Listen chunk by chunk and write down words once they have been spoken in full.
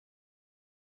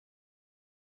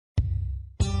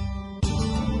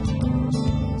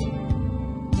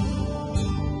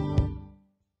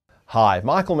Hi,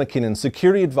 Michael McKinnon,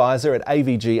 Security Advisor at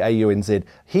AVG AUNZ,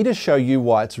 here to show you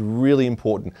why it's really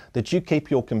important that you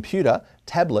keep your computer,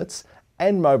 tablets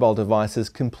and mobile devices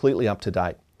completely up to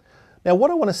date. Now what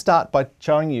I want to start by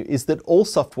showing you is that all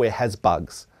software has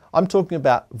bugs. I'm talking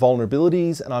about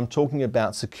vulnerabilities and I'm talking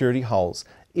about security holes.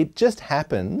 It just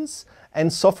happens,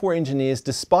 and software engineers,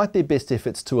 despite their best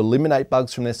efforts to eliminate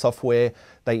bugs from their software,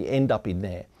 they end up in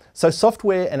there. So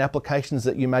software and applications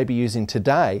that you may be using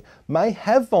today may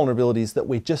have vulnerabilities that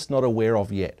we're just not aware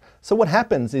of yet. So what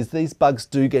happens is these bugs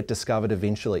do get discovered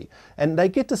eventually, and they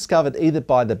get discovered either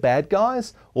by the bad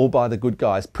guys or by the good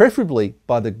guys, preferably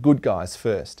by the good guys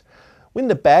first. When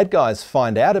the bad guys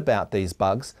find out about these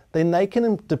bugs, then they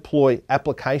can deploy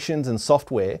applications and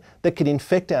software that can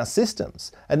infect our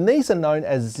systems, and these are known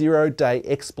as zero-day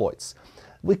exploits.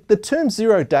 The term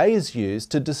zero day is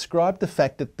used to describe the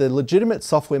fact that the legitimate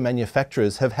software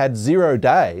manufacturers have had 0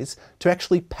 days to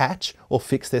actually patch or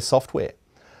fix their software.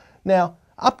 Now,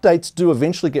 updates do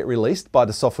eventually get released by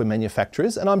the software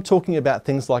manufacturers, and I'm talking about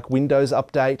things like Windows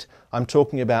Update, I'm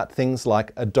talking about things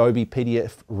like Adobe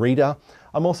PDF Reader,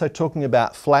 I'm also talking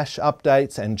about Flash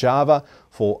updates and Java.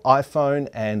 For iPhone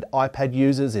and iPad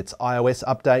users, it's iOS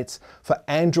updates. For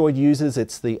Android users,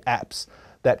 it's the apps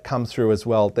that come through as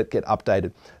well that get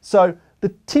updated. So the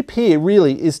tip here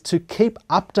really is to keep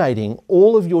updating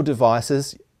all of your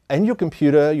devices and your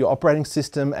computer, your operating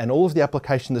system, and all of the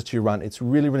applications that you run. It's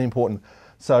really, really important.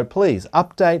 So please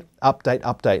update, update,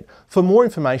 update. For more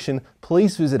information,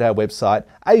 please visit our website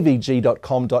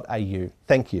avg.com.au.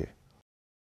 Thank you.